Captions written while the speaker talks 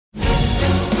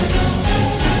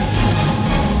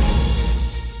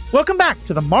Welcome back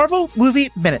to the Marvel Movie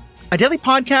Minute, a daily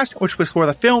podcast in which we explore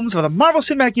the films of the Marvel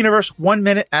Cinematic Universe 1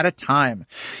 minute at a time.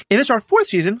 In this, our fourth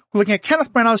season, we're looking at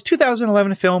Kenneth Branagh's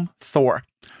 2011 film, Thor.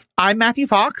 I'm Matthew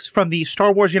Fox from the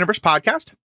Star Wars Universe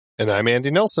podcast. And I'm Andy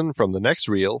Nelson from the Next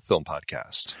Reel Film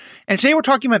Podcast. And today we're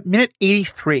talking about minute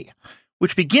 83,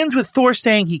 which begins with Thor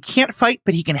saying he can't fight,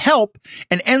 but he can help,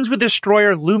 and ends with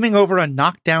Destroyer looming over a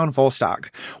knockdown Volstagg.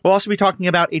 We'll also be talking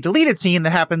about a deleted scene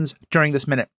that happens during this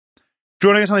minute.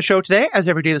 Joining us on the show today, as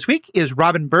every day this week, is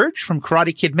Robin Burge from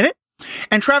Karate Kid Minute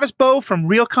and Travis Bow from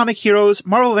Real Comic Heroes,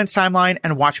 Marvel Events Timeline,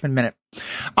 and Watchmen Minute.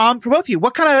 For both of you,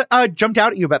 what kind of jumped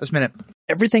out at you about this minute?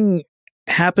 Everything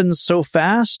happens so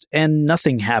fast and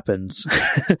nothing happens.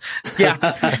 Yeah.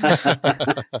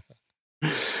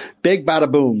 Big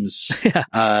bada booms. Yeah.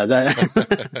 I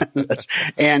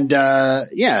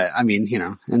mean, you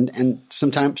know, and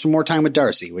some more time with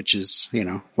Darcy, which is, you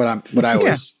know, what I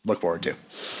always look forward to.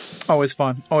 Always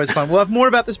fun. Always fun. We'll have more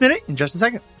about this minute in just a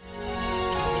second.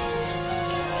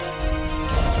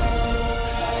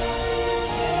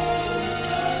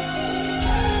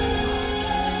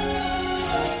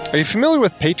 Are you familiar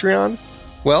with Patreon?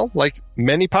 Well, like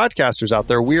many podcasters out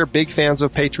there, we are big fans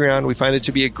of Patreon. We find it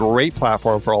to be a great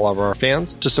platform for all of our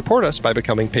fans to support us by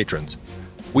becoming patrons.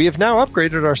 We have now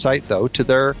upgraded our site, though, to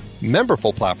their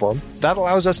Memberful platform. That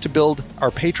allows us to build our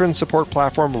patron support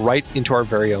platform right into our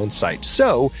very own site.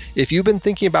 So, if you've been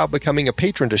thinking about becoming a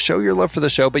patron to show your love for the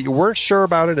show, but you weren't sure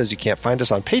about it as you can't find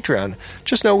us on Patreon,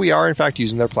 just know we are, in fact,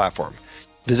 using their platform.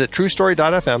 Visit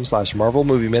truestory.fm/Marvel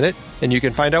Movie Minute, and you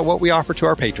can find out what we offer to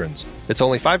our patrons. It's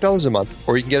only $5 a month,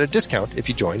 or you can get a discount if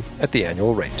you join at the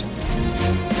annual rate.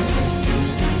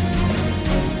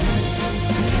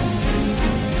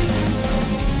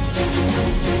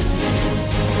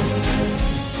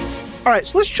 All right,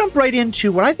 so let's jump right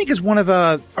into what I think is one of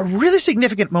a really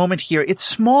significant moment here. It's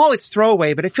small, it's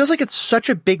throwaway, but it feels like it's such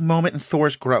a big moment in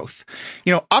Thor's growth.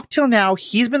 You know, up till now,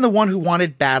 he's been the one who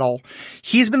wanted battle.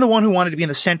 He's been the one who wanted to be in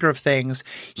the center of things.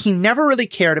 He never really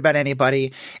cared about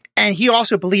anybody, and he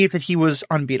also believed that he was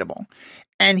unbeatable.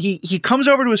 And he comes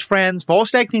over to his friends.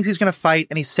 Volstagg thinks he's going to fight,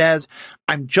 and he says,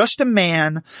 "I'm just a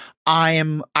man.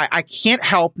 I can't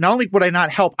help. Not only would I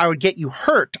not help, I would get you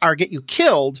hurt. I would get you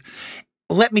killed.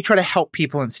 Let me try to help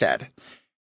people instead."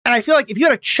 And I feel like if you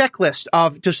had a checklist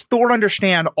of does Thor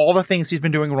understand all the things he's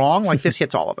been doing wrong, like this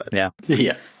hits all of it. Yeah.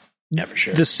 Yeah, for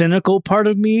sure. The cynical part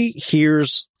of me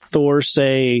hears Thor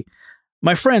say,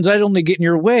 "My friends, I'd only get in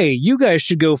your way. You guys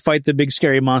should go fight the big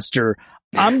scary monster.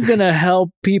 I'm going to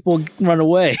help people run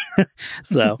away."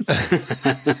 So,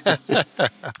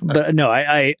 but no,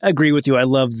 I agree with you. I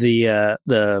love the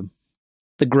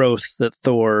growth that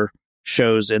Thor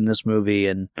shows in this movie,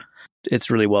 and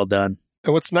it's really well done.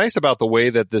 And what's nice about the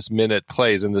way that this minute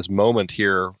plays in this moment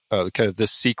here, kind of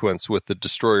this sequence with the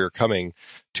Destroyer coming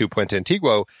to Puente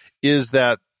Antiguo, is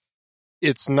that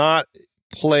it's not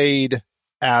played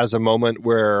as a moment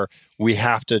where we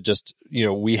have to just, you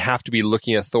know, we have to be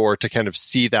looking at Thor to kind of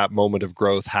see that moment of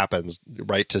growth happens,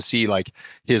 right? To see like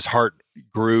his heart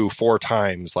grew 4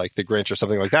 times like the Grinch or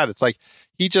something like that. It's like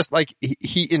he just like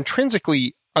he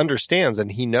intrinsically understands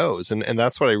and he knows, and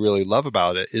that's what I really love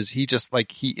about it is he just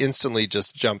like he instantly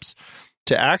just jumps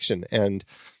to action, and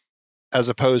as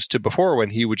opposed to before when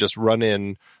he would just run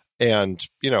in and,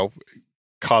 you know,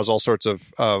 cause all sorts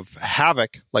of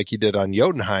havoc like he did on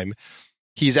Jotunheim.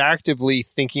 He's actively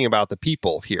thinking about the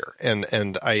people here,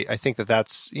 and I think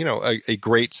that's, you know, a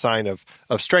great sign of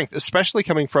strength, especially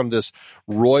coming from this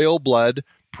royal blood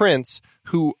prince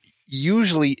who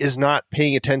usually is not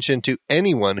paying attention to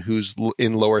anyone who's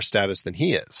in lower status than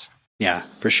he is. Yeah,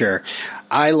 for sure.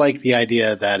 I like the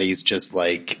idea that he's just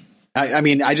like, I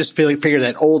mean, I just figure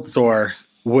that old Thor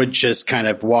would just kind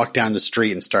of walk down the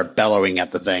street and start bellowing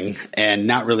at the thing and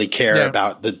not really care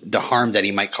about the harm that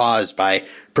he might cause by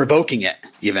provoking it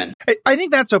even. I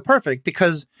think that's so perfect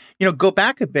because, you know, go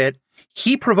back a bit.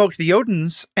 He provoked the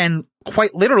Jotuns and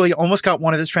quite literally almost got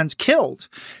one of his friends killed,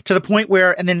 to the point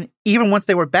where, and then even once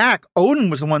they were back, Odin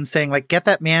was the one saying, like, get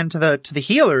that man to the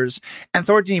healers, and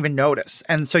Thor didn't even notice.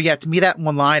 And so, yeah, to me, that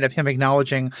one line of him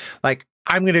acknowledging, like,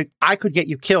 I could get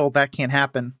you killed, that can't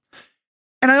happen.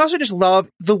 And I also just love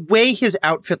the way his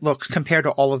outfit looks compared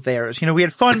to all of theirs. You know, we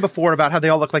had fun before about how they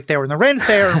all look like they were in the Ren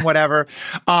Fair and whatever,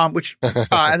 which,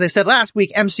 as I said last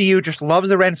week, MCU just loves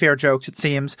the Ren Fair jokes, it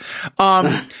seems.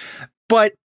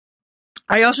 But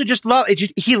I also just love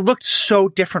it. He looked so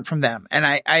different from them. And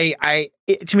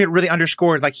to me, it really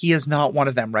underscored, like, he is not one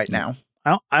of them right now.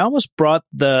 I almost brought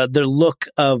the look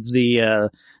of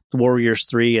the Warriors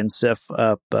 3 and Sif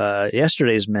up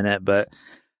yesterday's minute, but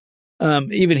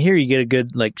Even here, you get a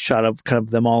good like shot of kind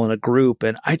of them all in a group,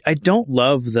 and I don't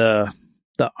love the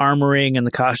armoring and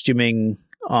the costuming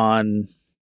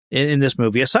in this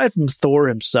movie. Aside from Thor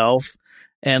himself,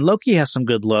 and Loki has some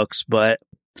good looks, but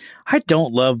I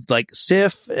don't love like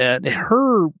Sif and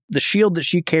the shield that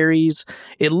she carries.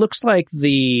 It looks like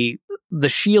the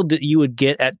shield that you would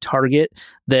get at Target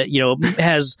that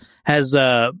has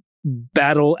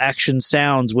battle action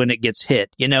sounds when it gets hit.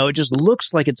 It just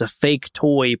looks like it's a fake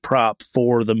toy prop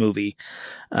for the movie.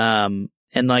 And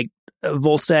like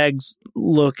Volstag's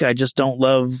look, I just don't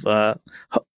love.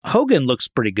 Hogun looks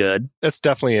pretty good. That's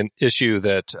definitely an issue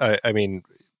that I mean,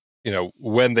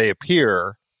 when they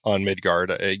appear on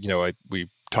Midgard, we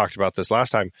talked about this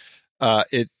last time.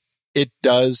 It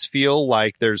does feel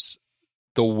like there's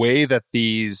the way that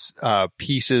these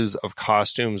pieces of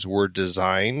costumes were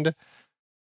designed.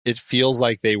 It feels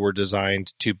like they were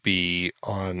designed to be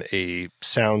on a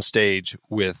soundstage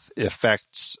with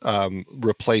effects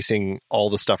replacing all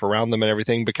the stuff around them and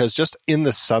everything, because just in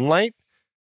the sunlight,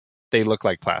 they look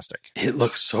like plastic. It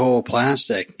looks so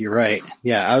plastic. You're right.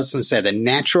 Yeah, I was going to say the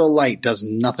natural light does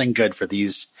nothing good for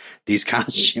these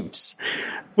costumes.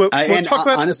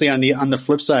 Honestly, on the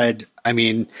flip side, I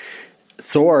mean,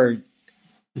 Thor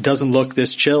doesn't look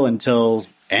this chill until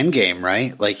Endgame,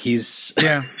 right? Like he's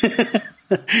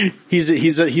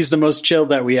he's the most chill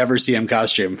that we ever see him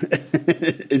costume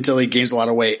until he gains a lot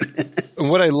of weight. And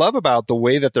what I love about the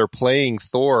way that they're playing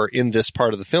Thor in this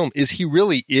part of the film is he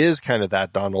really is kind of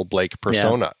that Donald Blake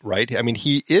persona, right? I mean,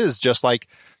 he is just like,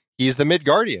 he's the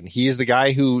Midgardian. He is the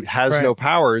guy who has no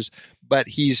powers, but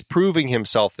he's proving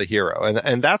himself the hero.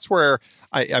 And that's where,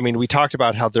 I mean, we talked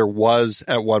about how there was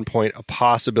at one point a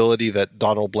possibility that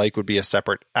Donald Blake would be a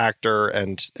separate actor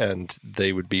and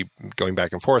they would be going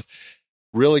back and forth.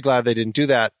 Really glad they didn't do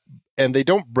that. And they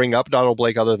don't bring up Donald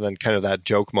Blake other than kind of that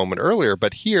joke moment earlier.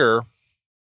 But here,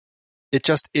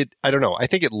 I don't know. I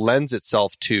think it lends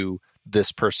itself to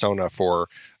this persona for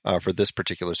this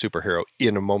particular superhero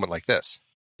in a moment like this.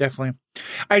 Definitely.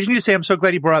 I just need to say I'm so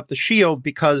glad you brought up the shield,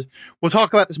 because we'll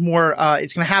talk about this more.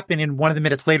 It's going to happen in one of the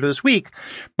minutes later this week.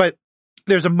 But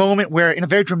there's a moment where, in a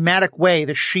very dramatic way,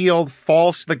 the shield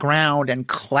falls to the ground and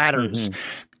clatters. Mm-hmm.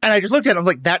 And I just looked at it, I was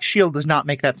like, that shield does not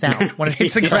make that sound when it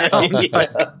hits the ground.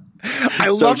 But I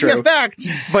love the effect,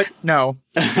 but no.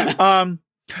 All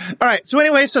right. So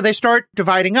anyway, so they start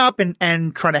dividing up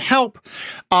and trying to help.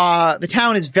 The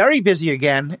town is very busy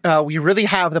again. We really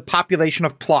have the population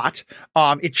of plot.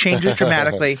 It changes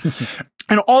dramatically.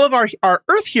 And all of our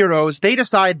Earth heroes, they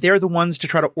decide they're the ones to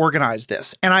try to organize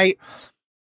this. And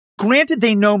granted,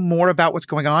 they know more about what's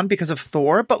going on because of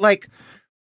Thor, but like,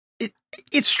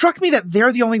 it struck me that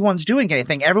they're the only ones doing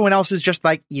anything. Everyone else is just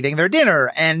like eating their dinner.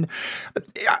 And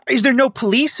is there no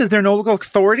police? Is there no local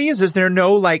authorities? Is there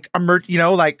no like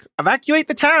evacuate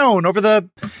the town over the,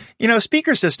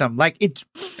 speaker system? Like it's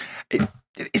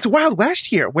Wild West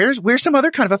here. Where's some other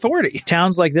kind of authority?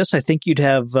 Towns like this, I think you'd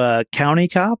have county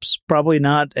cops, probably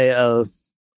not a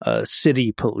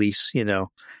city police,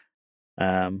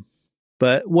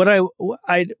 But what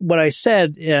I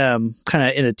said, kind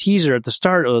of in a teaser at the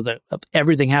start of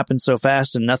everything happens so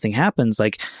fast and nothing happens.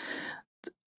 Like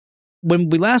when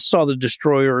we last saw the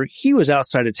Destroyer, he was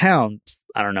outside of town.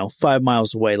 I don't know, 5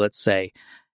 miles away, let's say.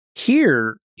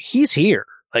 Here, he's here.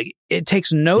 Like it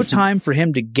takes no time for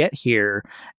him to get here,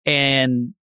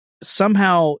 and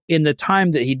somehow in the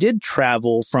time that he did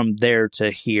travel from there to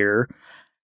here,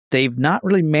 they've not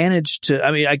really managed to.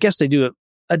 I mean, I guess they do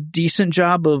a decent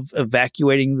job of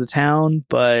evacuating the town,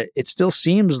 but it still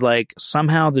seems like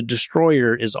somehow the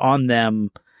Destroyer is on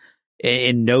them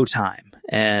in no time.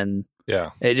 And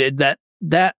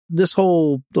this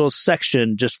whole little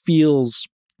section just feels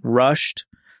rushed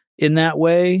in that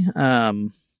way. I'm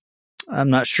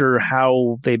not sure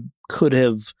how they could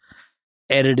have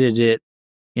edited it,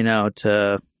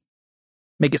 to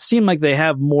make it seem like they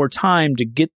have more time to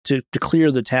get to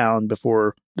clear the town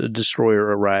before the Destroyer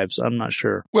arrives. I'm not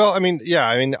sure. Well, I mean,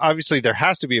 obviously there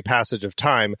has to be a passage of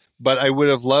time, but I would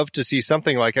have loved to see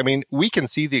something like, we can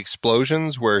see the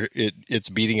explosions where it's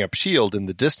beating up S.H.I.E.L.D. in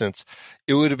the distance.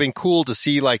 It would have been cool to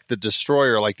see like the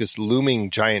Destroyer, like this looming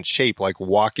giant shape, like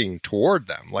walking toward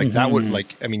them. Like that would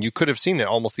you could have seen it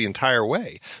almost the entire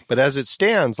way. But as it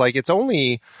stands, like it's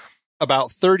only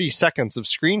about 30 seconds of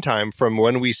screen time from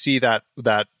when we see that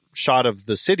shot of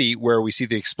the city where we see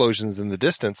the explosions in the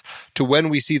distance to when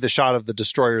we see the shot of the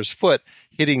Destroyer's foot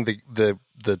hitting the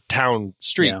town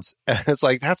streets. Yeah. And it's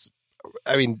like,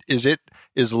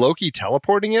 is Loki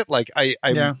teleporting it? Like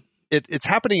I'm it's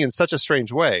happening in such a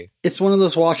strange way. It's one of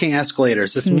those walking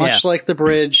escalators. It's much like the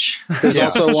bridge. There's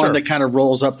also one that kind of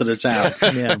rolls up to the town.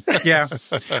 Yeah.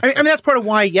 I mean, that's part of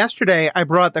why yesterday I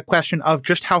brought up the question of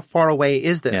just how far away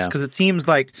is this? Because it seems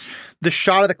like the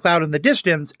shot of the cloud in the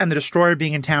distance and the destroyer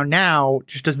being in town now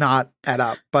just does not add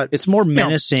up. But it's more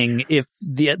menacing if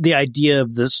the idea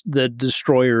of the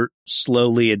destroyer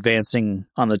slowly advancing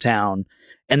on the town,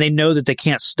 and they know that they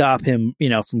can't stop him,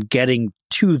 from getting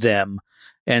to them,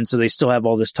 and so they still have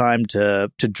all this time to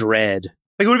dread.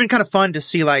 Like, it would have been kind of fun to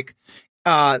see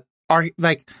the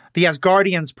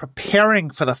Asgardians preparing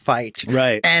for the fight,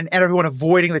 right? And everyone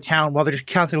avoiding the town while they're just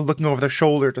constantly looking over their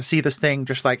shoulder to see this thing.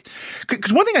 Just like,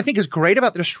 because one thing I think is great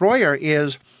about the destroyer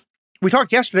is we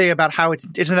talked yesterday about how it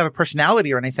doesn't have a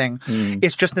personality or anything.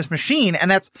 It's just this machine,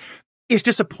 and it's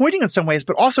disappointing in some ways,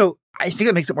 but also I think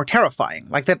it makes it more terrifying.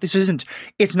 Like that,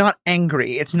 it's not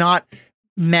angry, it's not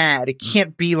mad, it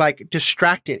can't be like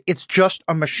distracted. It's just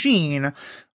a machine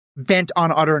bent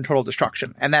on utter and total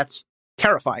destruction, and that's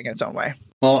terrifying in its own way.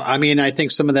 Well, I mean, I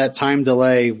think some of that time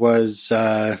delay was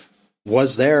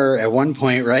there at one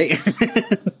point, right?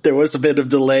 There was a bit of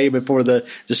delay before the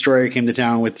destroyer came to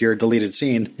town with your deleted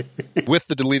scene. With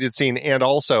the deleted scene, and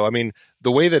also, I mean,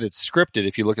 the way that it's scripted,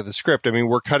 if you look at the script, I mean,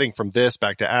 we're cutting from this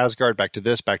back to Asgard, back to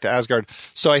this, back to Asgard.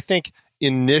 So I think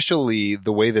initially,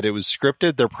 the way that it was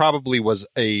scripted, there probably was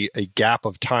a gap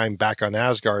of time back on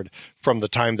Asgard from the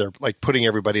time they're like putting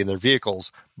everybody in their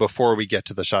vehicles before we get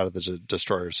to the shot of the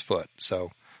destroyer's foot.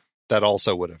 So that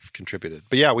also would have contributed.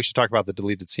 But yeah, we should talk about the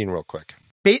deleted scene real quick.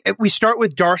 We start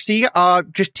with Darcy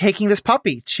just taking this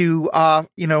puppy to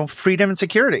freedom and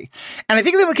security. And I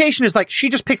think the implication is like she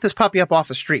just picked this puppy up off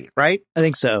the street, right? I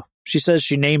think so. She says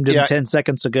she named him 10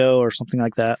 seconds ago or something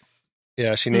like that.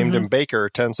 Yeah, she named him Baker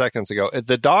 10 seconds ago.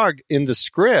 The dog in the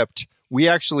script, we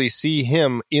actually see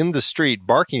him in the street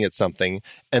barking at something,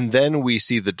 and then we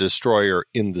see the destroyer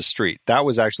in the street. That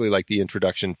was actually like the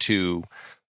introduction to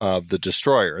the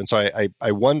destroyer. And so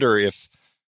I wonder if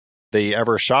they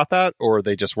ever shot that or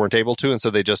they just weren't able to, and so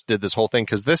they just did this whole thing,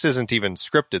 because this isn't even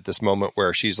scripted, this moment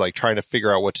where she's like trying to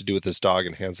figure out what to do with this dog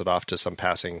and hands it off to some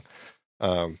passing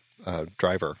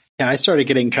driver. Yeah, I started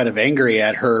getting kind of angry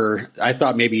at her. I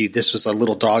thought maybe this was a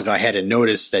little dog I hadn't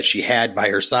noticed that she had by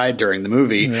her side during the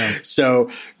movie. Yeah.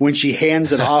 So when she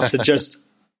hands it off to just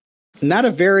not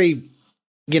a very,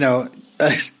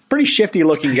 pretty shifty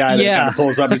looking guy that kind of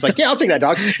pulls up, he's like, yeah, I'll take that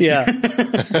dog. Yeah.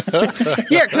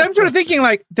 Yeah, because I'm sort of thinking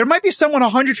like there might be someone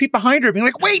 100 feet behind her being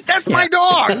like, wait, that's my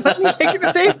dog. Let me take it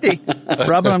to safety.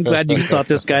 Robin, I'm glad you thought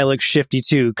this guy looked shifty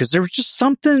too, because there was just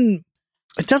something.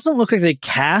 It doesn't look like they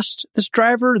cast this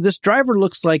driver. This driver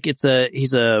looks like he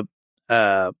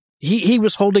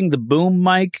was holding the boom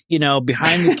mic,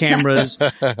 behind the cameras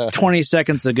 20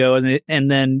 seconds ago. And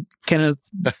then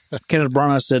Kenneth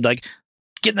Branagh said, like,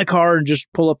 get in the car and just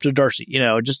pull up to Darcy.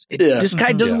 This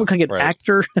guy doesn't look like an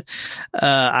actor.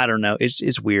 I don't know.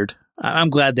 It's weird. I'm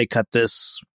glad they cut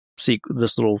this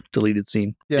little deleted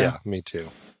scene. Yeah, me too.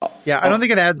 Yeah, I don't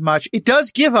think it adds much. It does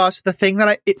give us the thing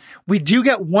that we do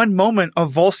get one moment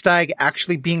of Volstagg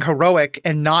actually being heroic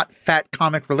and not fat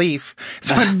comic relief.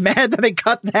 So I'm mad that they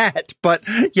cut that. But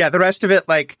yeah, the rest of it,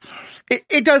 like,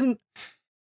 it doesn't.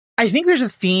 I think there's a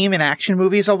theme in action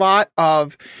movies a lot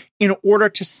of, in order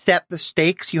to set the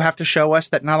stakes, you have to show us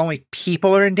that not only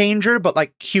people are in danger, but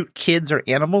like cute kids or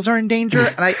animals are in danger.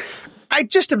 And I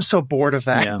just am so bored of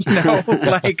that. Yeah.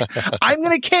 Like, I'm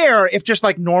going to care if just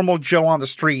like normal Joe on the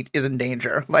street is in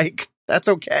danger. Like, that's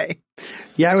okay.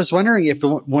 Yeah, I was wondering if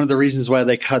one of the reasons why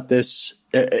they cut this,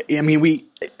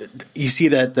 you see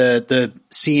that the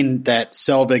scene that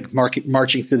Selvig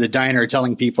marching through the diner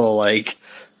telling people like,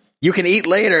 you can eat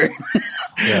later,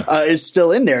 is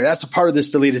still in there. That's a part of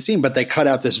this deleted scene, but they cut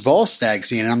out this Volstagg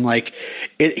scene. And I'm like,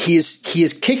 he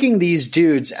is kicking these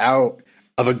dudes out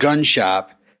of a gun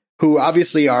shop who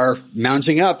obviously are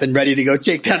mounting up and ready to go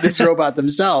take down this robot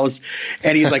themselves.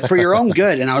 And he's like, for your own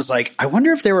good. And I was like, I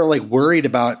wonder if they were like worried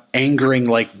about angering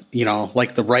like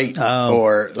the right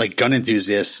or like gun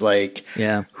enthusiasts. Like,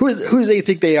 who do they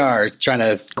think they are trying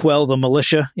to quell the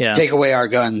militia? Yeah. Take away our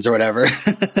guns or whatever.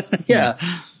 Yeah.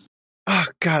 Oh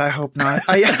God, I hope not.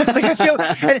 I feel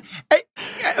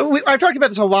I've talked about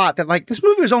this a lot, that like this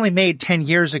movie was only made 10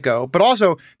 years ago, but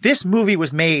also this movie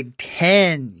was made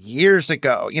 10 years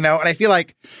ago, and I feel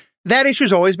like that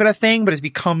issue's always been a thing, but has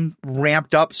become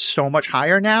ramped up so much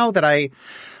higher now that I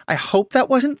hope that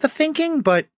wasn't the thinking,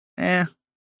 but I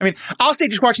mean, I'll say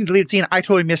just watching the deleted scene, I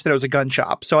totally missed that it was a gun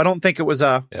shop. So I don't think it was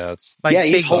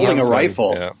he's holding a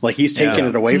rifle. Yeah. Like he's taking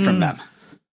it away from them.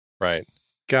 Right.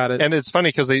 Got it. And it's funny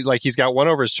because he's got one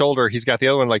over his shoulder. He's got the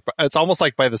other one like it's almost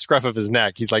like by the scruff of his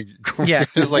neck. He's like, yeah,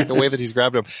 it's like the way that he's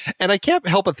grabbed him. And I can't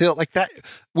help but feel like that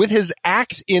with his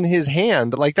axe in his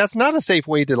hand. Like that's not a safe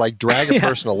way to like drag a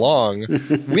person along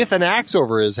with an axe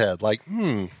over his head. Like,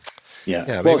 Yeah.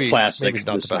 well, Maybe, it's plastic. Maybe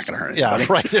not it's the not best. going to hurt Yeah,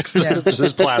 anybody. right. It's just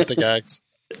his plastic axe.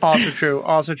 Also true.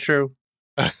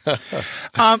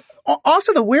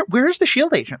 Also, where's the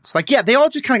SHIELD agents? Like, yeah, they all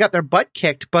just kind of got their butt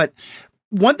kicked, but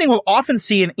one thing we'll often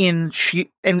see in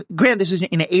and granted, this is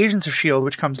in Agents of S.H.I.E.L.D.,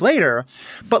 which comes later,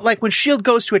 but like when S.H.I.E.L.D.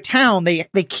 goes to a town, they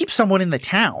keep someone in the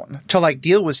town to like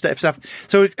deal with stuff.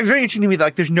 So it's very interesting to me that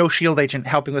like there's no S.H.I.E.L.D. agent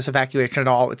helping this evacuation at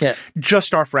all. It's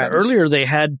just our friends. Earlier, they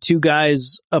had two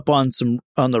guys up on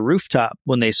the rooftop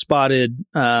when they spotted.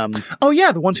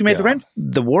 The ones who made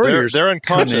the Warriors. They're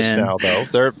unconscious now, though.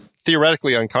 They're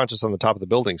theoretically unconscious on the top of the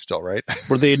building still, right?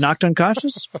 Were they knocked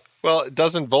unconscious? Well,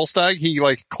 doesn't Volstagg, he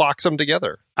like clocks them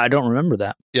together. I don't remember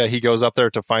that. Yeah, he goes up there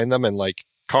to find them and like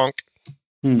conk.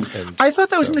 And I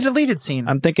thought that was in the deleted scene.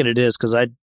 I'm thinking it is because I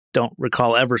don't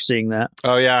recall ever seeing that.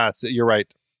 Oh yeah, you're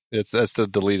right. That's the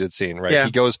deleted scene, right? Yeah.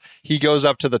 He goes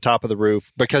up to the top of the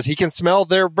roof because he can smell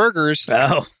their burgers.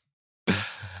 Oh.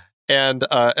 And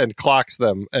clocks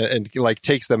them and like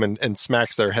takes them and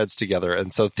smacks their heads together.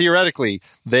 And so theoretically,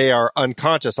 they are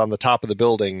unconscious on the top of the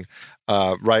building,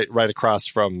 right across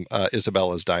from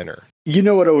Isabella's diner. You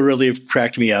know what would really have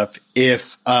cracked me up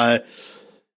if there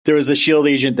was a SHIELD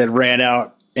agent that ran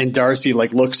out and Darcy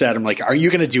like looks at him like, "Are you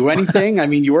going to do anything? I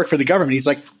mean, you work for the government." He's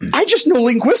like, "I just know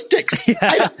linguistics.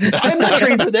 I'm not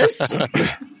trained for this."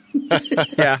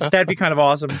 Yeah, that'd be kind of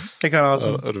awesome.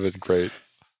 That would have been great.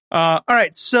 All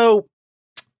right, so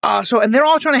and they're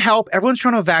all trying to help. Everyone's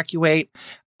trying to evacuate.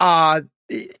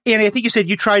 And I think you said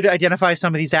you tried to identify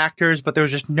some of these actors, but there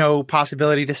was just no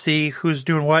possibility to see who's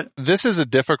doing what. This is a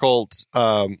difficult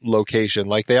location.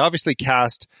 Like they obviously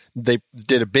they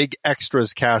did a big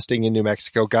extras casting in New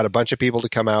Mexico, got a bunch of people to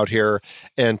come out here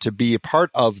and to be a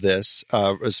part of this,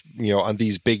 on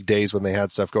these big days when they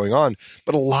had stuff going on.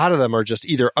 But a lot of them are just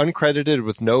either uncredited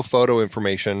with no photo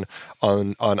information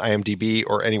on IMDb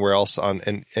or anywhere else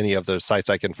on any of the sites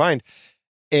I can find.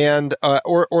 And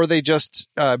or they just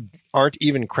aren't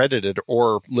even credited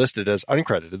or listed as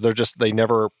uncredited. They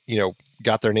never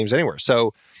got their names anywhere.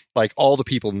 So like all the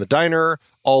people in the diner,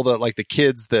 all the like the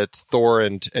kids that Thor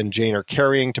and Jane are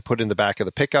carrying to put in the back of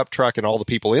the pickup truck, and all the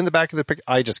people in the back of the pickup,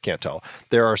 I just can't tell.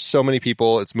 There are so many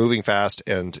people. It's moving fast,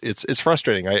 and it's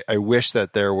frustrating. I wish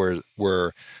that there was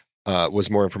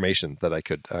more information that I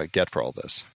could get for all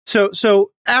this.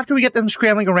 So after we get them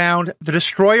scrambling around, the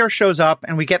destroyer shows up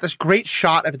and we get this great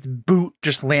shot of its boot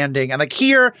just landing. And like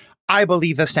here, I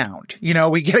believe the sound.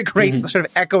 We get a great sort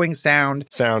of echoing sound.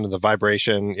 Sound and the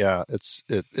vibration. Yeah,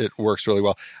 it works really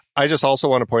well. I just also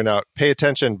want to point out, pay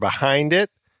attention behind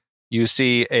it. You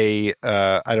see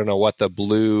I don't know what the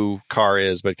blue car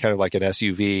is, but kind of like an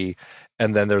SUV.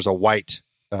 And then there's a white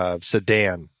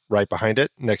sedan right behind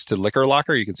it next to Liquor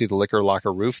Locker. You can see the Liquor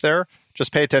Locker roof there.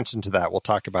 Just pay attention to that. We'll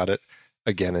talk about it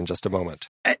again in just a moment.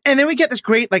 And then we get this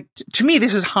great, like, to me,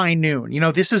 this is high noon.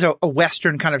 This is a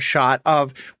Western kind of shot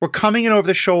of we're coming in over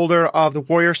the shoulder of the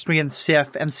Warriors 3 and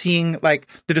Sif and seeing like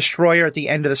the destroyer at the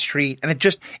end of the street. And it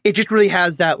just really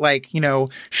has that like,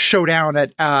 showdown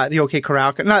at the OK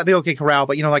Corral, not the OK Corral,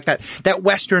 but like that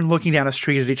Western looking down a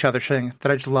street at each other thing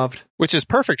that I just loved. Which is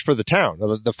perfect for the town.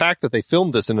 The fact that they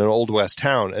filmed this in an Old West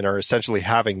town and are essentially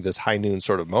having this high noon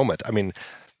sort of moment. I mean,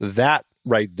 that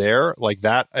right there, like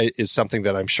that is something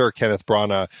that I'm sure Kenneth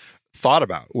Branagh thought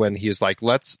about when he's like,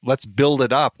 let's build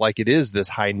it up like it is this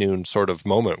high noon sort of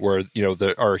moment where,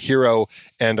 our hero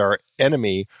and our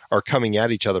enemy are coming at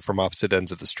each other from opposite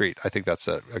ends of the street. I think that's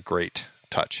a great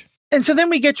touch. And so then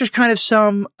we get just kind of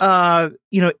some,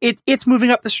 it's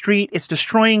moving up the street, it's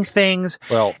destroying things.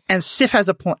 Well, and Sif has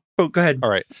a plan. Oh, go ahead. All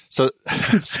right. So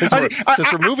since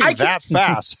we're moving that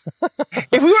fast,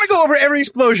 if we want to go over every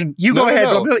explosion, go ahead.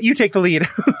 No. But I'm gonna let you take the lead.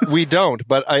 We don't.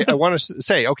 But I want to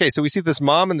say, okay, so we see this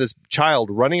mom and this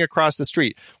child running across the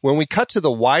street. When we cut to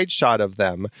the wide shot of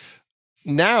them,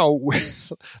 now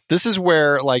this is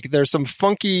where like there's some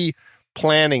funky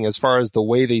planning as far as the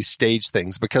way they stage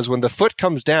things, because when the foot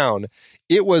comes down,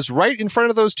 it was right in front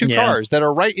of those two cars that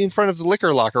are right in front of the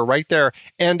Liquor Locker right there,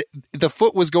 and the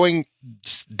foot was going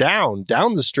down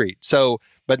the street. So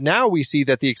but now we see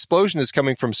that the explosion is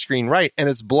coming from screen right and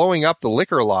it's blowing up the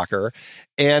Liquor Locker,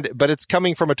 but it's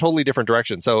coming from a totally different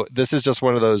direction. So this is just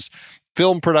one of those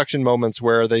film production moments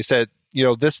where they said,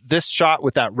 this shot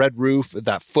with that red roof,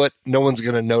 that foot, no one's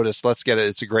going to notice. Let's get it.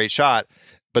 It's a great shot.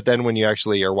 But then when you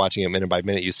actually are watching it minute by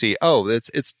minute, you see,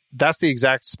 that's the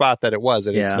exact spot that it was,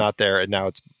 and it's not there, and now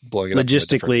it's blowing it up.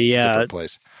 Logistically, different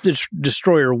place. The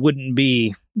destroyer wouldn't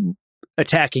be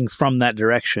attacking from that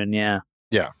direction. Yeah.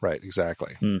 Yeah. Right.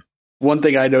 Exactly. One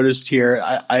thing I noticed here,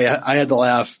 I had to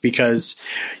laugh because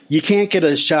you can't get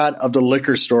a shot of the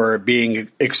liquor store being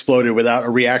exploded without a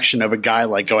reaction of a guy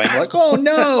going, oh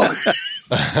no.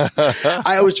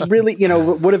 I was really,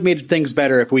 would have made things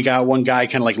better if we got one guy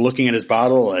kind of looking at his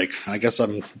bottle, I guess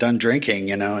I'm done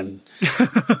drinking, and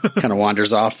kind of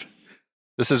wanders off.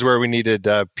 This is where we needed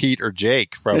Pete or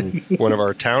Jake from one of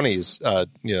our townies,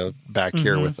 back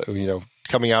here with,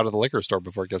 coming out of the liquor store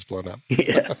before it gets blown up.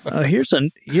 Yeah.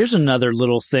 Here's another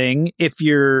little thing. If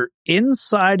you're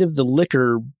inside of the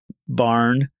liquor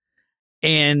barn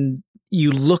and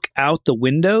you look out the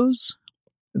windows,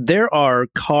 there are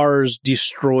cars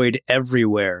destroyed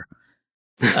everywhere.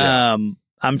 I'm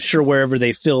sure wherever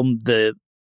they filmed they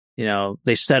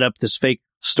set up this fake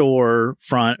store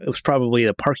front, it was probably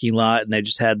a parking lot, and they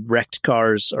just had wrecked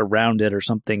cars around it or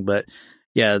something. But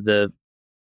yeah,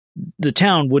 the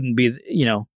town wouldn't be,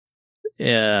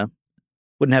 wouldn't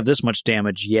have this much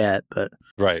damage yet. But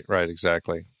right,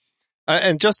 exactly.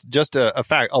 And just a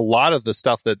fact, a lot of the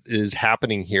stuff that is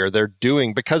happening here, they're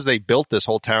doing because they built this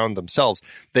whole town themselves.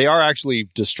 They are actually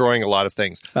destroying a lot of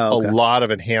things. A lot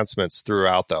of enhancements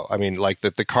throughout, though. I mean, like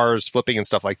the cars flipping and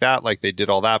stuff like that, like they did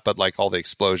all that, but like all the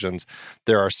explosions,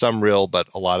 there are some real, but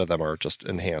a lot of them are just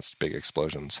enhanced big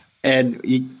explosions. And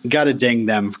you got to ding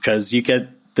them because you get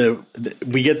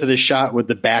we get to the shot with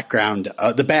the background,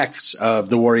 the backs of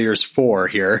the Warriors 4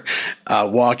 here,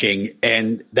 walking,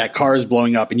 and that car is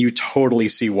blowing up, and you totally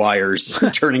see wires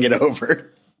turning it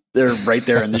over. They're right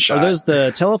there in the shot. Are those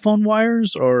the telephone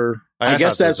wires, or I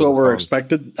guess that's what we're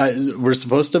expected. We're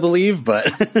supposed to believe, but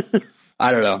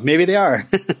I don't know. Maybe they are.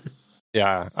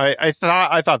 Yeah, I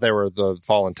thought they were the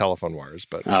fallen telephone wires,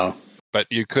 but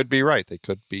you could be right. They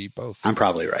could be both. I'm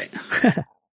probably right.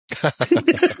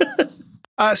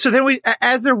 So then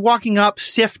as they're walking up,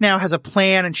 Sif now has a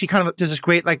plan, and she kind of does this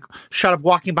great shot of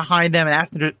walking behind them and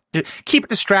asks them to keep it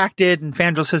distracted. And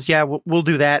Fandral says, "Yeah, we'll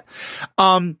do that."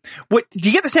 What do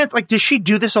you get the sense? Does she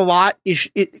do this a lot?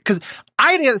 Because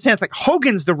I get the sense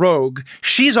Hogan's the rogue.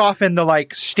 She's often the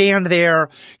stand there,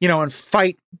 and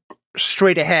fight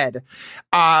straight ahead.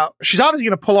 She's obviously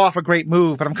going to pull off a great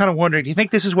move, but I'm kind of wondering, do you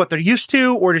think this is what they're used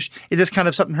to, or is this kind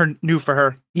of something new for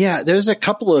her? Yeah, there's a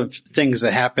couple of things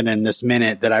that happen in this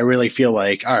minute that I really feel all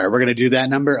right, we're going to do that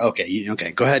number. Okay.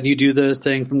 Go ahead and you do the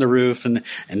thing from the roof, and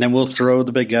then we'll throw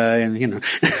the big guy, and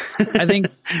I think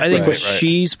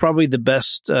she's probably the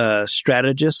best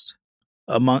strategist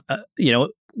among,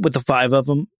 with the five of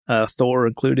them, Thor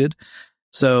included.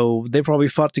 So they probably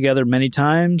fought together many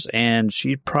times, and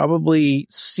she probably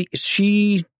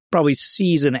sees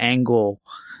an angle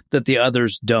that the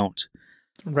others don't.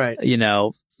 Right.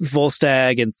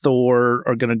 Volstagg and Thor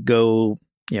are going to go,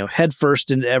 head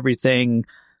first into everything.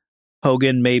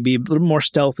 Hogan may be a little more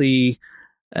stealthy,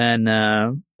 and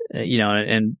and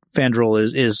Fandral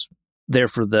is there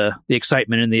for the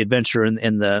excitement and the adventure and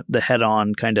the head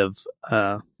on kind of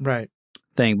right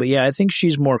thing. But yeah, I think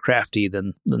she's more crafty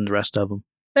than the rest of them.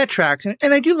 That tracks.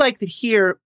 And I do like that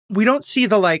here we don't see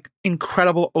the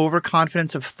incredible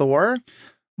overconfidence of Thor,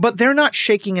 but they're not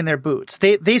shaking in their boots.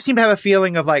 They seem to have a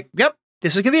feeling of yep,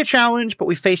 this is going to be a challenge, but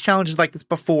we faced challenges like this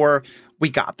before. We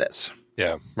got this.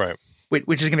 Yeah, right.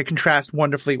 Which is going to contrast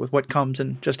wonderfully with what comes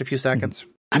in just a few seconds.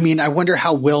 I mean, I wonder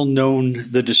how well known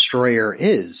the Destroyer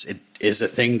is. It is a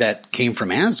thing that came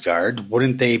from Asgard.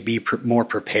 Wouldn't they be more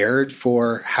prepared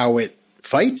for how it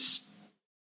fights?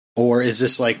 Or is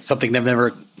this something they've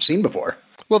never seen before?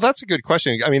 Well, that's a good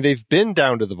question. I mean, they've been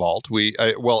down to the vault.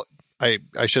 I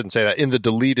shouldn't say that. In the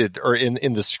deleted or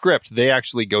in the script, they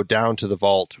actually go down to the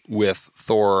vault with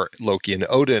Thor, Loki, and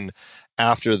Odin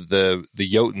after the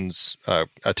Jotuns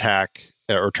attack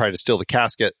or try to steal the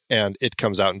casket, and it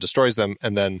comes out and destroys them.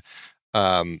 And then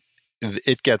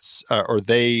it gets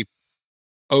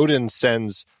Odin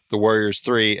sends the Warriors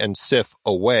 3 and Sif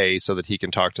away so that he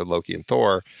can talk to Loki and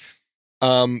Thor.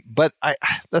 But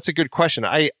that's a good question.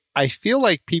 I feel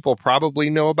like people probably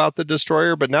know about the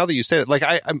Destroyer, but now that you say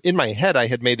it, I'm in my head, I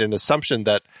had made an assumption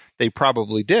that they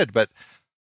probably did, but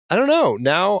I don't know.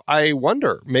 Now I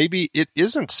wonder, maybe it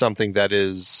isn't something that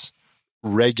is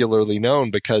regularly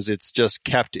known because it's just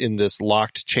kept in this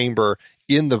locked chamber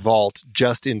in the vault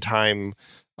just in times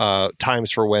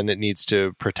for when it needs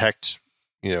to protect,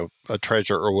 a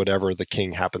treasure or whatever the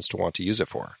king happens to want to use it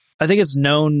for. I think it's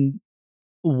known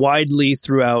widely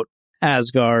throughout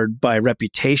Asgard by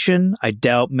reputation. I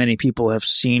doubt many people have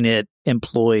seen it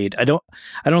employed. I don't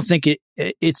think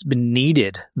it's been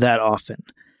needed that often.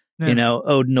 Yeah. You know,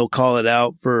 Odin will call it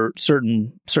out for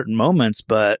certain moments,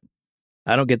 but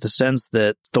I don't get the sense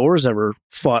that Thor's ever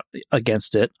fought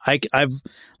against it. Like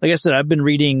I said, I've been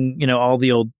reading, you know, all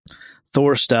the old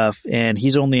Thor stuff, and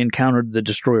he's only encountered the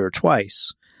Destroyer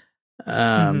twice.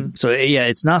 So yeah,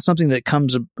 it's not something that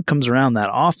comes around that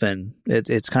often.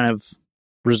 It's kind of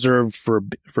reserved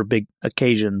for big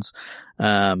occasions.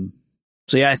 So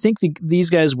yeah, I think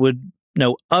these guys would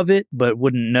know of it, but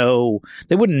wouldn't know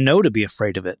to be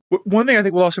afraid of it. One thing I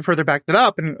think will also further back that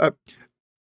up, and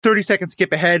 30-second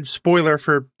skip ahead, spoiler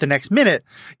for the next minute.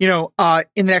 You know,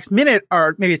 in the next minute,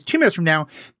 or maybe it's 2 minutes from now,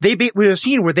 we have a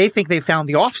scene where they think they found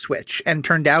the off switch, and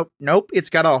turned out, nope, it's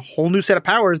got a whole new set of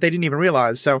powers they didn't even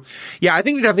realize. So, yeah, I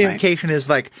think the indication is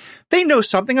like they know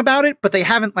something about it, but they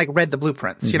haven't like read the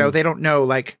blueprints. You know, they don't know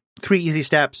like 3 easy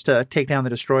steps to take down the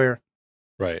Destroyer.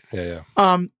 Right. Yeah.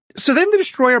 So then the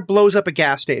Destroyer blows up a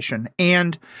gas station,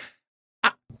 and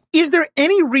is there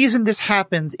any reason this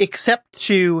happens except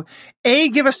to A,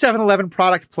 give a 7-Eleven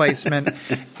product placement,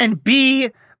 and B,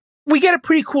 we get a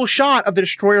pretty cool shot of the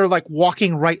Destroyer like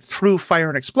walking right through fire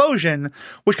and explosion,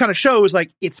 which kind of shows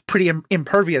like it's pretty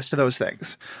impervious to those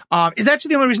things. Is that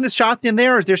the only reason this shot's in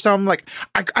there? Or is there some like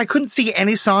I couldn't see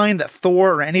any sign that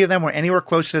Thor or any of them were anywhere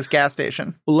close to this gas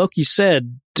station? Well, Loki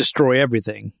said destroy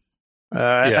everything.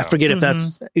 I forget if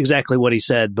that's exactly what he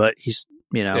said, but he's,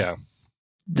 you know. Yeah.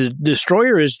 The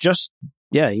Destroyer is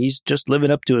he's just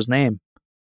living up to his name.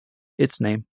 Its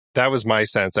name. That was my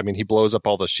sense. I mean, he blows up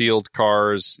all the shield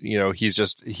cars, you know, he's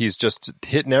just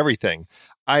hitting everything.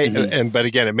 But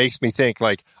again, it makes me think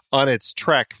like on its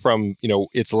trek from, you know,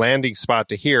 its landing spot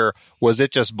to here, was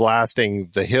it just blasting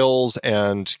the hills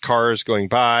and cars going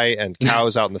by and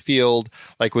cows out in the field?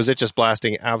 Like, was it just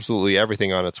blasting absolutely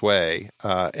everything on its way?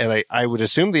 And I would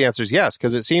assume the answer is yes,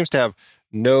 because it seems to have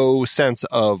no sense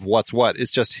of what's what.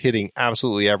 It's just hitting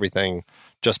absolutely everything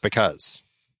just because.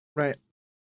 Right.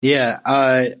 Yeah.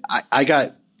 I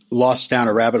got lost down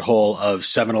a rabbit hole of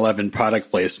 7-Eleven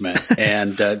product placement.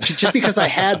 And just because I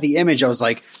had the image, I was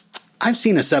like, I've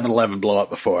seen a 7-Eleven blow up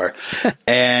before.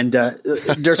 And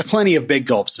there's plenty of big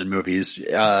gulps in movies.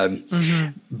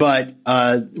 But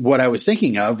what I was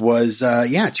thinking of was,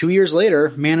 2 years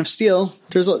later, Man of Steel,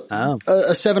 there's a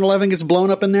 7-Eleven gets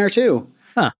blown up in there too.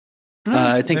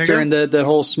 I think during the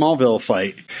whole Smallville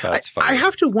fight. That's funny. I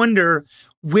have to wonder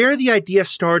where the idea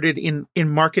started in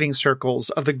marketing circles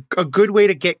of a good way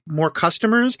to get more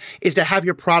customers is to have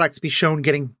your products be shown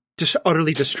getting just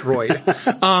utterly destroyed.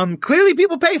 Clearly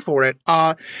people pay for it.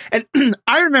 And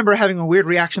I remember having a weird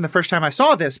reaction the first time I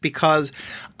saw this because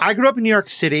I grew up in New York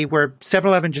City where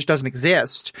 7-Eleven just doesn't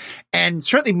exist. And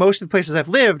certainly most of the places I've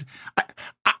lived,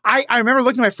 I remember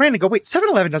looking at my friend and go, wait,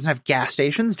 7-Eleven doesn't have gas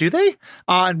stations, do they?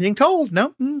 And being told,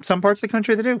 no, some parts of the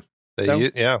country they do.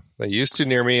 They used to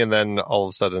near me, and then all of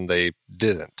a sudden they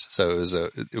didn't. So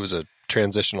it was a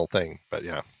transitional thing, but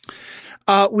yeah.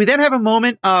 We then have a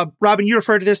moment, Robin, you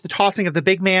referred to this, the tossing of the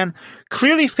big man.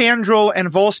 Clearly Fandral and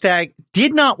Volstagg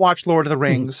did not watch Lord of the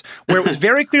Rings, where it was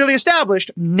very clearly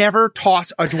established, never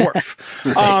toss a dwarf.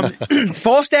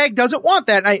 Volstagg doesn't want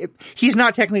that. He's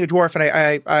not technically a dwarf, and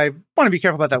I want to be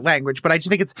careful about that language, but I just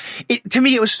think to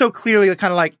me, it was so clearly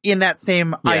kind of like in that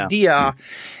same idea.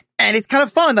 And it's kind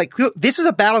of fun. Like, this is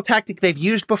a battle tactic they've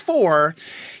used before.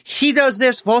 He does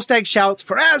this, Volstagg shouts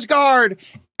for Asgard,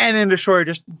 and then Destroyer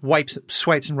just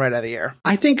swipes him right out of the air.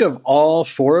 I think of all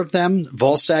 4 of them,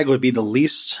 Volstagg would be the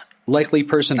least likely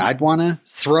person I'd want to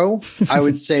throw. I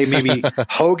would say maybe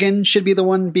Hogun should be the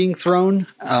one being thrown.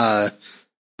 But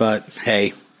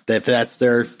hey, that's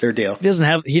their deal. He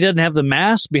doesn't have the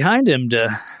mass behind him to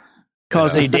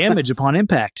cause any damage upon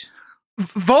impact.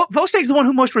 Volstagg's the one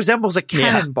who most resembles a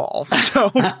cannonball.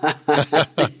 So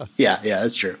yeah,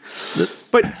 that's true.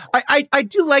 But I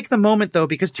do like the moment though,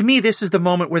 because to me this is the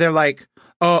moment where they're like,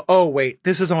 oh wait,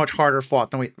 this is a much harder fight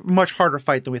than we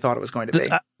thought it was going to be.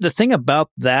 The thing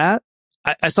about that,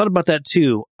 I thought about that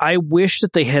too. I wish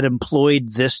that they had employed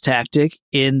this tactic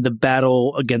in the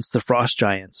battle against the Frost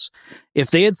Giants.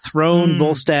 If they had thrown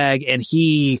Volstagg and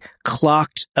he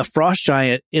clocked a Frost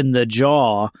Giant in the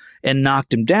jaw and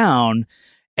knocked him down,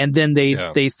 and then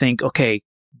they think, okay,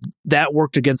 that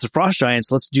worked against the Frost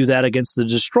Giants, let's do that against the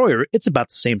Destroyer. It's about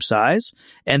the same size.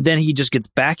 And then he just gets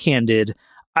backhanded.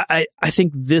 I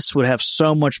think this would have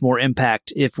so much more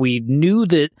impact if we knew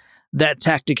that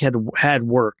tactic had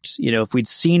worked. You know, if we'd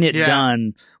seen it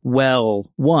done well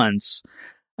once.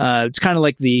 It's kind of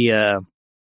like the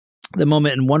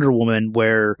moment in Wonder Woman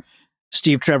where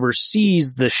Steve Trevor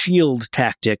sees the shield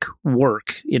tactic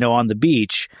work, on the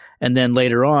beach, and then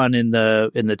later on in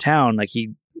the town, like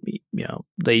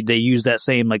they use that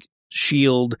same like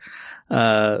shield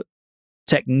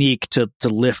technique to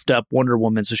lift up Wonder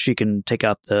Woman so she can take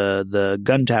out the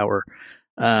gun tower.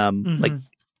 Like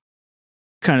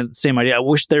kind of the same idea. I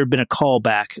wish there had been a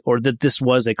callback, or that this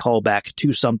was a callback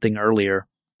to something earlier.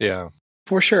 Yeah.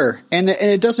 For sure. And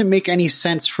it doesn't make any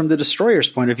sense from the Destroyer's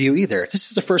point of view either. This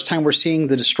is the first time we're seeing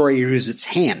the Destroyer use its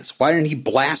hands. Why didn't he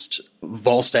blast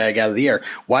Volstagg out of the air?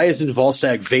 Why isn't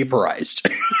Volstagg vaporized?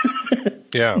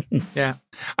 Yeah. Yeah.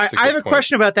 I have a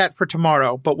question about that for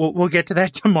tomorrow, but we'll get to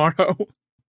that tomorrow.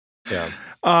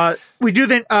 Yeah. We do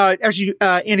then, actually,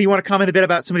 Andy, you want to comment a bit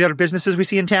about some of the other businesses we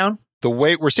see in town? The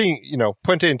way we're seeing,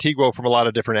 Puente Antiguo from a lot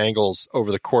of different angles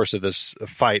over the course of this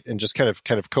fight, and just kind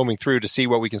of combing through to see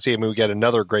what we can see. I mean, we get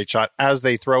another great shot as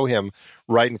they throw him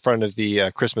right in front of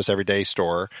the Christmas Everyday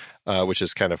store, which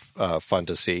is kind of fun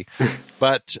to see.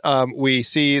 But we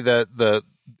see that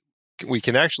we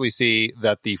can actually see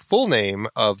that the full name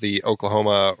of the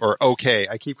Oklahoma, or OK,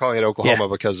 I keep calling it Oklahoma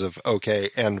because of OK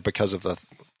and because of the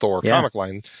Thor comic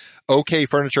line, OK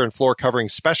Furniture and Floor Covering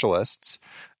Specialists.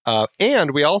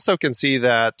 And we also can see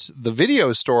that the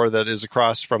video store that is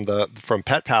across from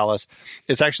Pet Palace,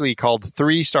 it's actually called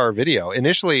 3 Star Video.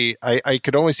 Initially, I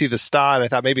could only see the star, and I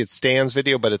thought maybe it's Stan's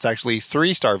Video, but it's actually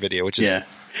 3 Star Video, which is,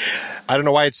 I don't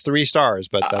know why it's 3 stars,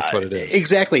 but that's what it is.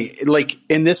 Exactly. Like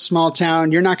in this small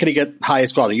town, you're not going to get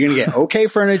highest quality. You're going to get okay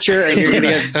furniture, and you're going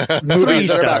to get movies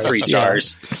that are about 3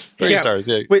 stars. 3 stars,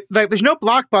 yeah. Wait, like, there's no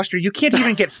Blockbuster. You can't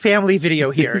even get family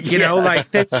video here. You know, like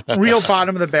that's real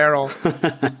bottom of the barrel.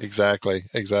 Exactly.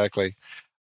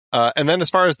 And then as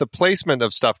far as the placement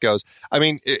of stuff goes, I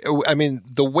mean,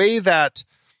 the way that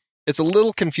it's a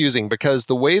little confusing, because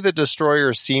the way the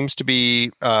Destroyer seems to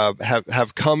be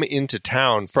have come into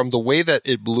town, from the way that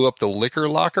it blew up the liquor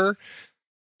locker,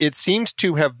 it seemed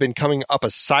to have been coming up a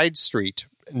side street,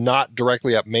 not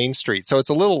directly up Main Street. So it's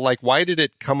a little like, why did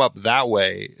it come up that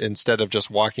way instead of just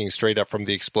walking straight up from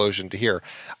the explosion to here?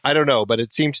 I don't know, but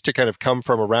it seems to kind of come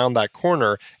from around that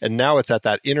corner, and now it's at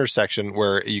that intersection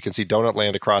where you can see Donut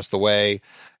Land across the way.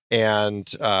 And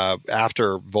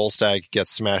after Volstagg gets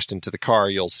smashed into the car,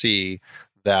 you'll see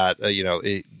that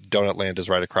Donut Land is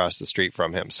right across the street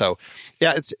from him. So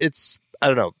yeah, it's I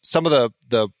don't know, some of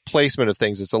the placement of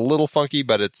things, it's a little funky,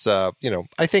 but it's I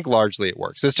think largely it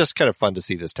works. It's just kind of fun to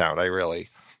see this town. I really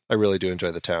do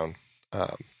enjoy the town.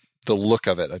 The look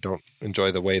of it, I don't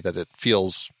enjoy the way that it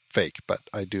feels fake, but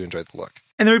I do enjoy the look.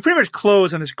 And then we pretty much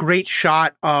close on this great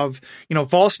shot of,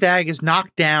 Volstagg is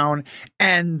knocked down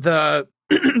and the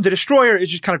Destroyer is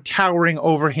just kind of towering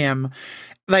over him.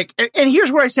 Like, and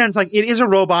here's where I sense, like, it is a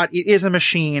robot, it is a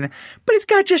machine, but it's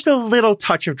got just a little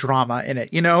touch of drama in it,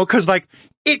 because, like,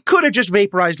 it could have just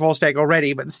vaporized Volstagg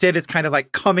already, but instead it's kind of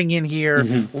like coming in here,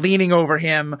 leaning over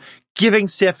him, giving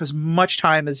Sif as much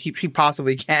time as he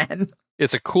possibly can.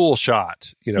 It's a cool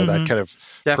shot, that kind of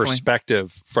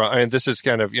perspective from, this is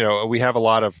kind of, we have a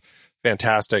lot of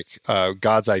fantastic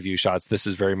God's eye view shots. This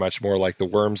is very much more like the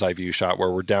Worm's eye view shot, where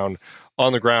we're down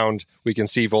on the ground. We can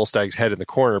see Volstagg's head in the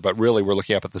corner, but really we're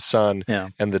looking up at the sun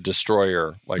and the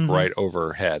Destroyer right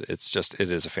overhead. It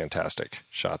is a fantastic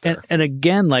shot there. And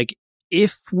again, like,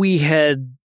 if we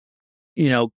had,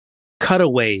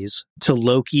 cutaways to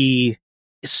Loki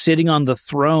sitting on the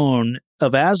throne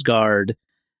of Asgard,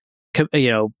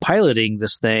 piloting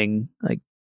this thing, like,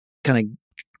 kind of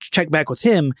check back with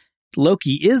him,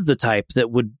 Loki is the type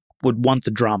that would want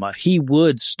the drama. He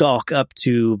would stalk up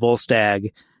to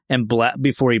Volstagg and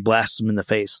before he blasts him in the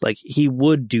face. Like, he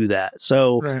would do that.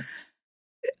 So,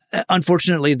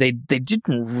 unfortunately, they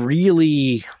didn't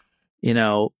really,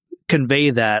 convey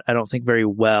that, I don't think, very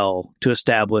well to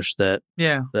establish that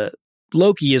that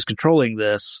Loki is controlling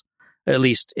this, at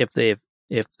least if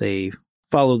they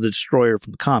follow the Destroyer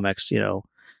from the comics,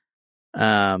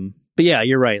 But yeah,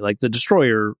 you're right. Like, the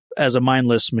Destroyer, as a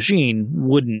mindless machine,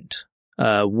 wouldn't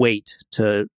wait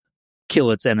to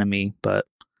kill its enemy, but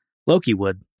Loki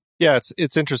would. Yeah,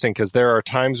 it's interesting, because there are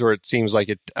times where it seems like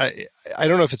I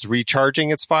don't know if it's recharging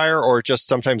its fire, or it just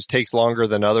sometimes takes longer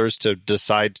than others to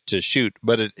decide to shoot.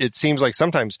 But it seems like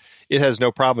sometimes it has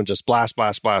no problem just blast.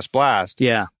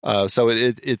 Yeah. So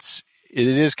it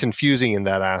is confusing in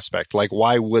that aspect. Like,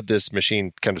 why would this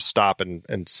machine kind of stop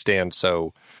and stand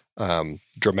so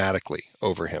dramatically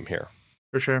over him here?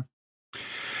 For sure.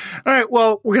 All right,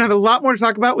 well, we're going to have a lot more to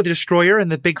talk about with the Destroyer and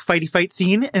the big fight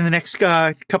scene in the next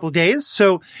couple of days.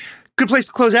 So Good place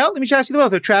to close out. Let me just ask you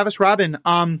both. Travis, Robin,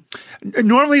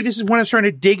 normally this is when I'm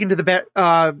starting to dig into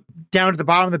the down to the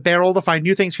bottom of the barrel to find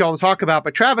new things for y'all to talk about.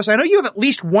 But Travis, I know you have at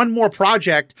least one more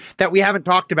project that we haven't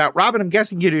talked about. Robin, I'm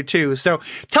guessing you do too. So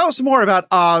tell us more about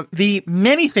the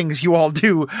many things you all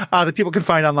do that people can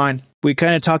find online. We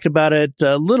kind of talked about it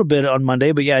a little bit on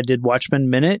Monday, but yeah, I did Watchmen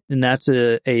Minute, and that's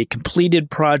a completed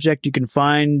project you can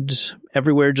find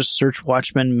everywhere. Just search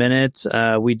Watchmen Minute.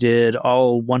 We did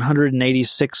all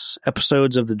 186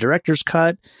 episodes of the director's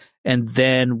cut, and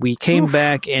then we came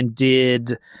back and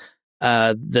did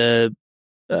the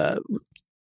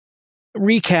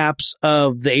recaps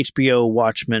of the HBO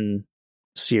Watchmen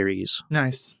series.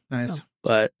 Nice.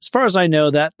 But as far as I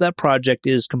know, that project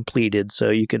is completed,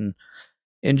 so you can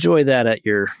enjoy that at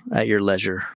your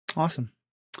leisure. Awesome.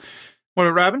 What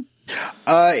about Robin?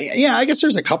 Yeah, I guess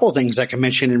there's a couple of things I can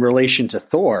mention in relation to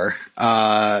Thor.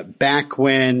 Back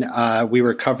when we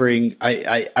were covering,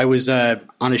 I was on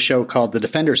a show called the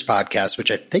Defenders Podcast, which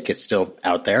I think is still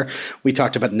out there. We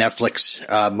talked about Netflix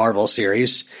Marvel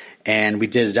series, and we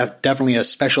did definitely a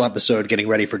special episode getting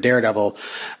ready for Daredevil,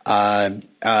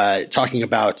 talking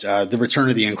about the Return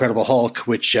of the Incredible Hulk,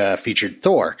 which featured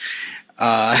Thor.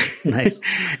 Nice.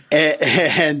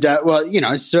 And well, you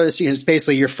know, so it's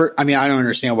basically your first, I mean, I don't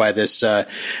understand why this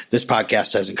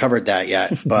podcast hasn't covered that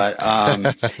yet, but,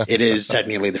 it is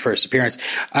technically the first appearance.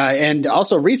 And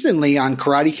also recently on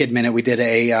Karate Kid Minute, we did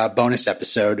a bonus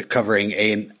episode covering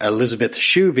an Elizabeth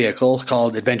Shue vehicle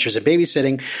called Adventures of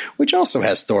Babysitting, which also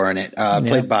has Thor in it,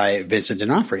 played by Vincent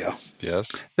D'Onofrio.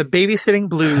 Yes. The Babysitting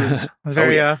Blues.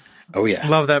 Oh, yeah.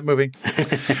 Love that movie.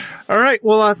 All right.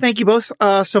 Well, thank you both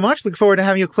so much. Look forward to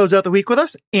having you close out the week with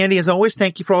us. Andy, as always,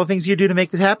 thank you for all the things you do to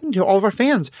make this happen. To all of our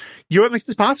fans, you're what makes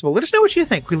this possible. Let us know what you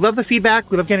think. We love the feedback.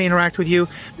 We love getting to interact with you.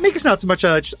 Make us not so much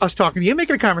us talking to you. Make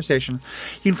it a conversation.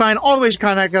 You can find all the ways to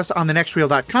contact us on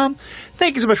thenextreel.com.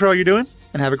 Thank you so much for all you're doing,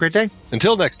 and have a great day.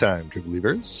 Until next time, true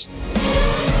believers.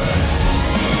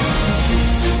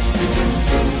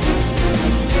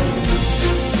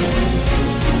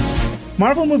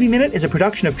 Marvel Movie Minute is a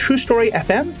production of True Story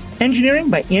FM,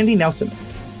 engineering by Andy Nelson.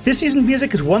 This season's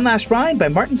music is One Last Ride by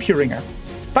Martin Puringer.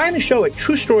 Find the show at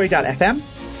truestory.fm,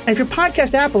 and if your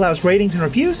podcast app allows ratings and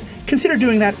reviews, consider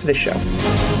doing that for this show.